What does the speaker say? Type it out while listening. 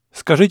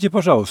«Скажите,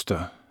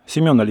 пожалуйста,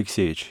 Семен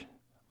Алексеевич»,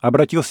 —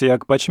 обратился я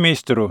к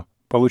почтмейстеру,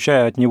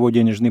 получая от него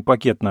денежный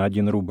пакет на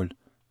 1 рубль.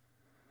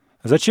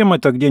 «Зачем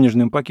это к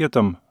денежным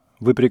пакетам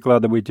вы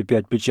прикладываете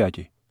 5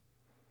 печатей?»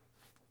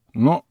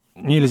 «Ну,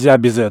 нельзя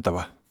без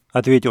этого», —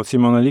 ответил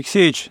Семен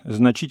Алексеевич,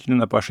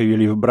 значительно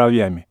пошевелив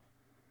бровями.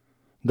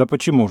 «Да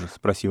почему же?» —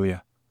 спросил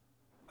я.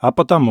 «А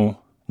потому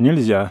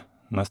нельзя»,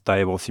 —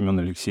 настаивал Семен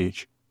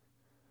Алексеевич.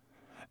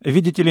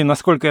 «Видите ли,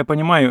 насколько я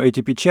понимаю, эти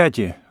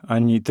печати,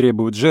 они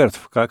требуют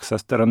жертв как со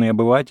стороны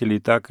обывателей,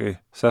 так и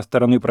со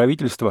стороны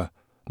правительства»,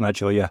 —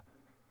 начал я.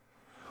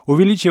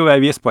 «Увеличивая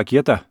вес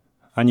пакета,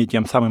 они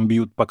тем самым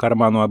бьют по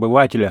карману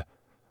обывателя,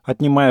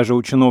 отнимая же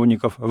у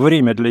чиновников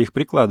время для их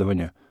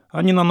прикладывания,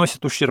 они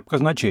наносят ущерб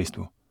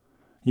казначейству.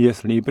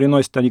 Если и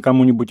приносят они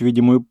кому-нибудь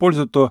видимую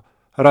пользу, то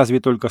разве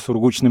только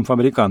сургучным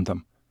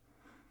фабрикантам».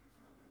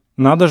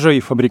 «Надо же и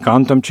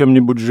фабрикантам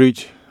чем-нибудь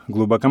жить», —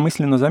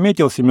 глубокомысленно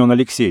заметил Семен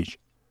Алексеевич.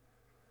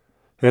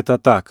 «Это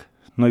так,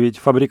 но ведь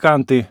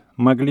фабриканты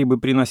могли бы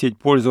приносить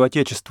пользу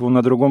Отечеству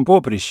на другом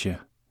поприще».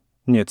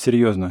 «Нет,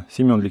 серьезно,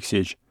 Семен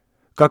Алексеевич,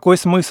 какой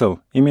смысл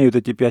имеют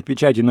эти 5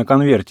 печатей на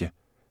конверте?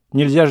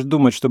 Нельзя же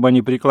думать, чтобы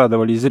они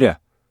прикладывались зря.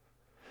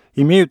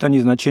 Имеют они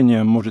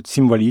значение, может,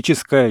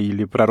 символическое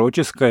или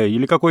пророческое,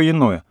 или какое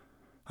иное?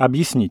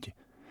 Объясните,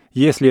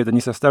 если это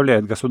не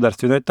составляет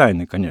государственной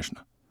тайны,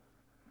 конечно».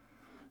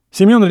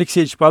 Семен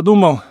Алексеевич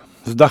подумал,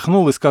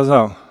 вздохнул и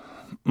сказал: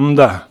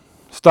 «Да,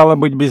 стало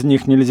быть, без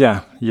них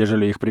нельзя,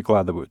 ежели их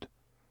прикладывают».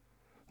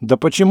 «Да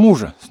почему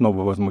же?» —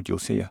 снова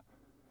возмутился я.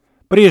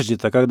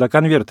 «Прежде-то, когда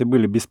конверты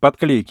были без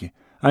подклейки,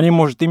 они,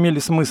 может, имели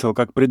смысл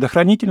как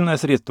предохранительное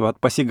средство от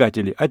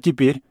посягателей, а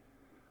теперь...»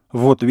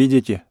 «Вот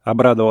видите», —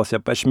 обрадовался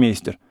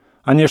почтмейстер,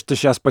 — «а нечто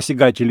сейчас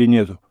посягателей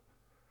нету».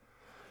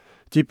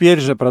 «Теперь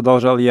же», —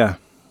 продолжал я,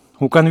 —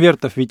 «у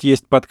конвертов ведь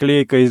есть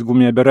подклейка из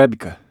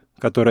гумиаберабика,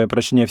 которая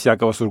прочнее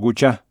всякого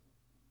сургуча.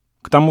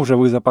 К тому же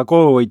вы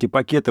запаковываете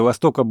пакеты во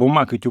столько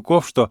бумаг и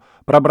тюков, что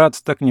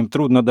пробраться-то к ним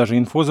трудно даже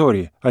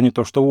инфузории, а не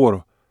то что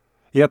вору.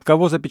 И от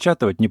кого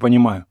запечатывать, не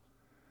понимаю.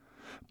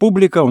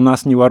 Публика у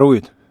нас не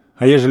ворует,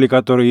 а ежели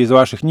который из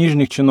ваших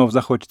нижних чинов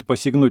захочет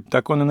посягнуть,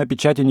 так он и на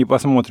печати не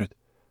посмотрит.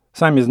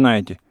 Сами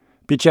знаете,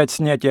 печать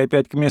снять и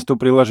опять к месту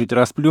приложить,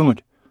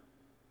 расплюнуть».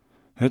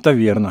 «Это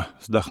верно»,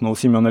 — вздохнул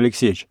Семен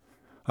Алексеевич.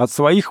 «От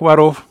своих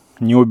воров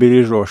не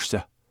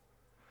убережешься».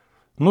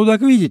 «Ну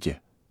так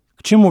видите,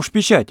 к чему ж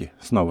печати?»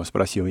 — снова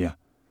спросил я.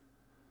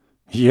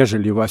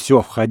 «Ежели во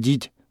все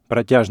входить, —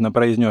 протяжно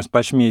произнес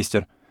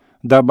почтмейстер,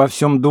 — да обо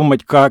всем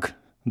думать как,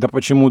 да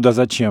почему, да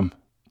зачем,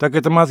 так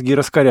это мозги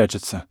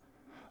раскорячатся.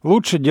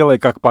 Лучше делай,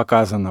 как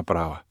показано,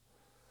 право».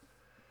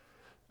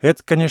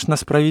 «Это, конечно,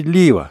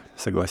 справедливо, —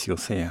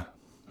 согласился я.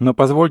 Но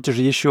позвольте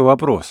же еще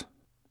вопрос.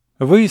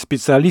 Вы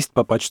специалист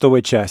по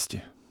почтовой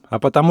части, а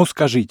потому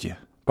скажите,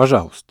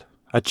 пожалуйста,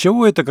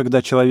 отчего это,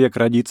 когда человек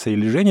родится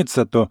или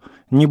женится, то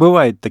не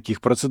бывает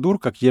таких процедур,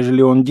 как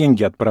ежели он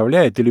деньги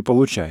отправляет или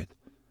получает?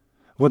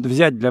 Вот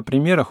взять для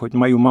примера хоть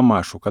мою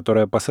мамашу,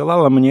 которая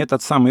посылала мне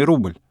этот самый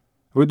рубль.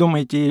 Вы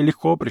думаете, ей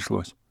легко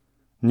пришлось?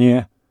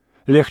 Не,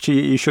 легче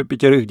ей еще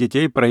 5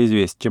 детей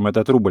произвести, чем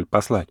этот рубль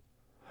послать.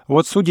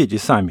 Вот судите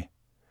сами.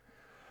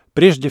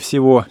 Прежде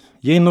всего,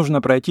 ей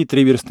нужно пройти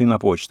 3 версты на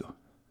почту.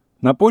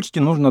 На почте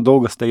нужно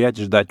долго стоять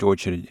и ждать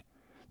очереди.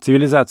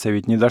 Цивилизация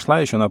ведь не дошла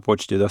еще на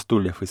почте до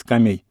стульев и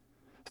скамей.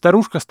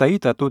 Старушка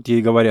стоит, а тут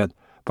ей говорят: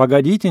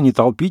 «Погодите, не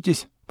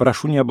толпитесь,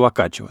 прошу не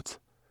облокачиваться».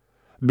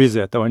 «Без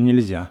этого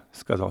нельзя», —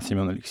 сказал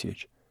Семен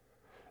Алексеевич.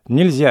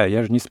 «Нельзя,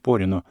 я же не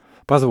спорю, но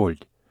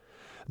позвольте.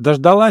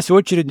 Дождалась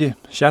очереди,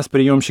 сейчас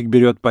приемщик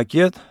берет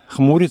пакет,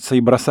 хмурится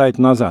и бросает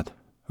назад.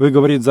 Вы,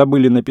 говорит,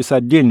 забыли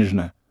написать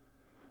денежное.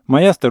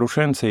 Моя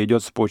старушенция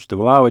идет с почты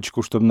в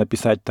лавочку, чтобы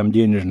написать там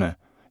денежное.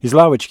 Из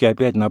лавочки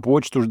опять на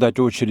почту ждать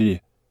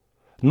очереди.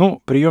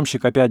 Ну,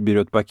 приемщик опять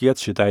берет пакет,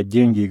 считает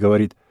деньги и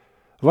говорит: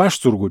 «Ваш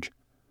сургуч».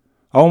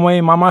 А у моей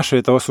мамаши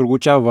этого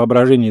сургуча в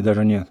воображении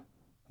даже нет.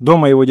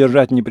 Дома его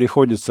держать не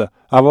приходится,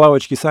 а в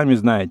лавочке, сами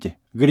знаете,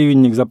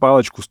 гривенник за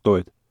палочку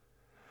стоит.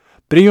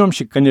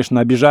 Приемщик, конечно,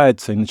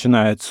 обижается и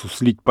начинает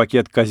суслить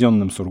пакет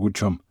казенным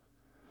сургучом.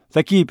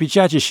 Такие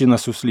печатищи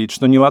насуслит,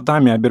 что не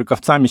лотами, а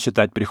берковцами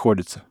считать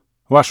приходится.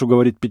 Вашу,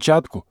 говорит,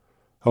 печатку,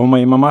 а у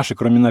моей мамаши,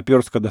 кроме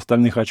наперстка до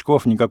стальных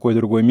очков, никакой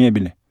другой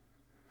мебели.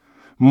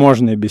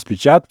 «Можно и без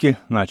печатки»,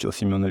 — начал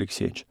Семен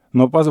Алексеевич.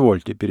 «Но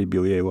позвольте», —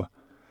 перебил я его.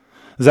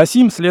 «За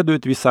сим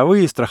следуют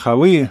весовые,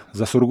 страховые,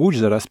 за сургуч,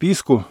 за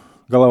расписку».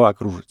 Голова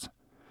кружится.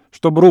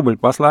 Чтобы рубль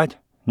послать,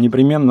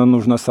 непременно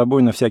нужно с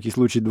собой на всякий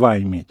случай 2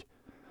 иметь.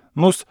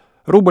 Ну-с,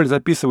 рубль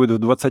записывают в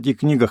 20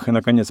 книгах и,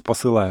 наконец,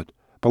 посылают.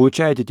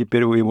 Получаете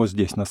теперь вы его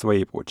здесь, на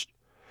своей почте.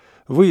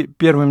 Вы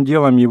первым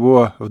делом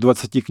его в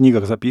 20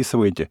 книгах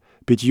записываете,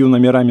 5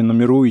 номерами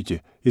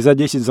нумеруете и за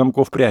 10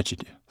 замков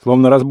прячете,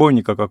 словно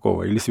разбойника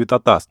какого или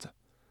святотатца.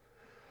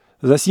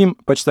 Засим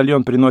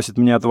почтальон приносит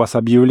мне от вас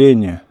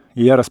объявление,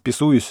 и я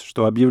расписуюсь,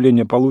 что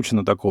объявление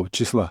получено такого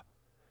числа.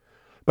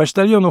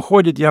 Почтальон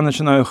уходит, я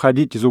начинаю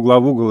ходить из угла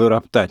в угол и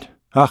роптать.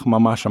 «Ах,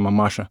 мамаша,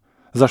 мамаша,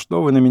 за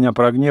что вы на меня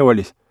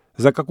прогневались?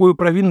 За какую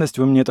провинность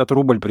вы мне этот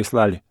рубль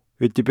прислали?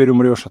 ведь теперь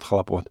умрешь от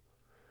хлопот.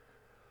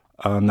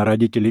 А на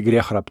родителей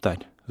грех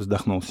роптать,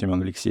 вздохнул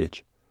Семен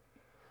Алексеевич.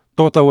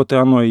 То-то вот и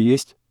оно и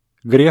есть.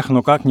 Грех,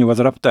 но как не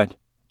возроптать?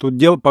 Тут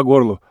дел по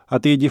горлу, а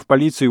ты иди в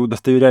полицию и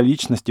удостоверяй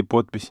личность и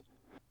подпись.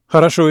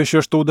 Хорошо еще,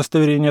 что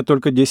удостоверение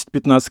только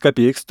 10-15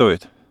 копеек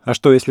стоит. А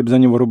что, если бы за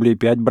него рублей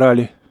 5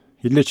 брали?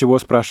 И для чего,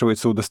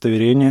 спрашивается,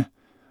 удостоверение?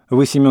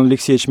 Вы, Семен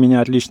Алексеевич,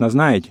 меня отлично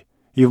знаете.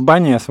 И в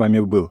бане я с вами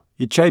был,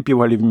 и чай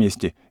пивали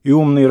вместе, и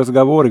умные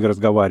разговоры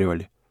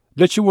разговаривали.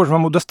 Для чего же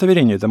вам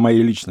удостоверение-то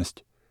моей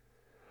личности?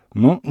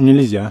 Ну,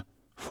 нельзя.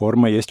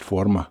 Форма есть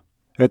форма.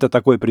 Это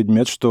такой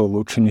предмет, что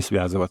лучше не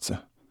связываться.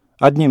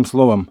 Одним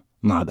словом,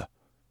 надо.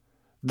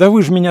 Да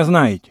вы же меня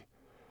знаете.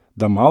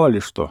 Да мало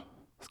ли что,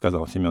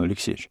 сказал Семен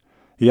Алексеевич.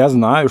 Я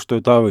знаю, что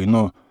это вы,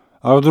 но...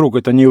 А вдруг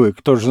это не вы,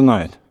 кто же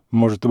знает?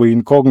 Может, вы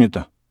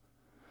инкогнито?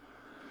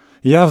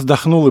 Я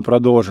вздохнул и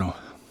продолжил.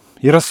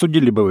 И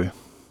рассудили бы вы.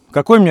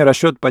 Какой мне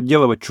расчет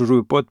подделывать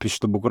чужую подпись,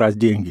 чтобы украсть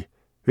деньги?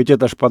 Ведь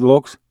это ж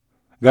подлог.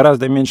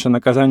 Гораздо меньше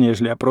наказания,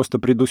 если я просто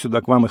приду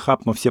сюда к вам и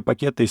хапну все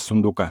пакеты из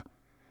сундука.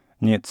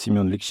 Нет,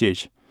 Семен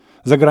Алексеевич,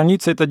 за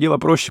границей это дело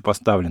проще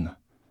поставлено.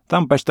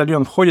 Там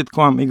почтальон входит к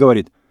вам и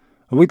говорит: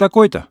 «Вы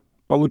такой-то?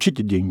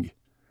 Получите деньги».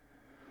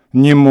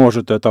 «Не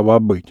может этого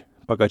быть»,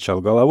 —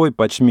 покачал головой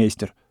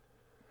почтмейстер.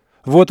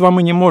 «Вот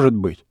вам и не может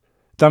быть.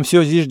 Там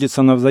все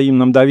зиждется на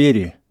взаимном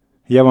доверии.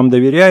 Я вам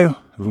доверяю,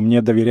 вы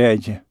мне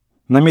доверяете.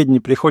 На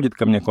Медне приходит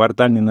ко мне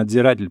квартальный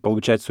надзиратель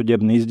получать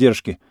судебные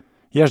издержки.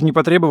 Я же не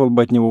потребовал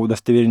бы от него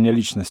удостоверения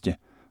личности.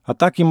 А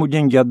так ему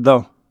деньги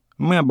отдал.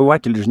 Мы,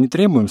 обыватели, же не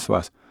требуем с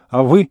вас.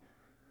 А вы...»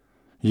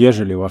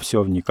 «Ежели во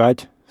все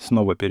вникать», —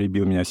 снова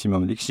перебил меня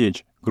Семен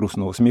Алексеевич,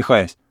 грустно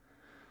усмехаясь.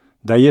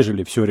 «Да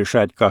ежели все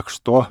решать как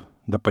что,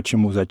 да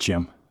почему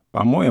зачем.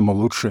 По-моему,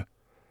 лучше».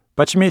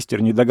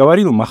 Почтмейстер не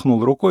договорил,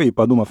 махнул рукой и,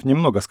 подумав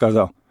немного,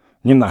 сказал: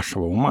 «Не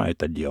нашего ума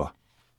это дело».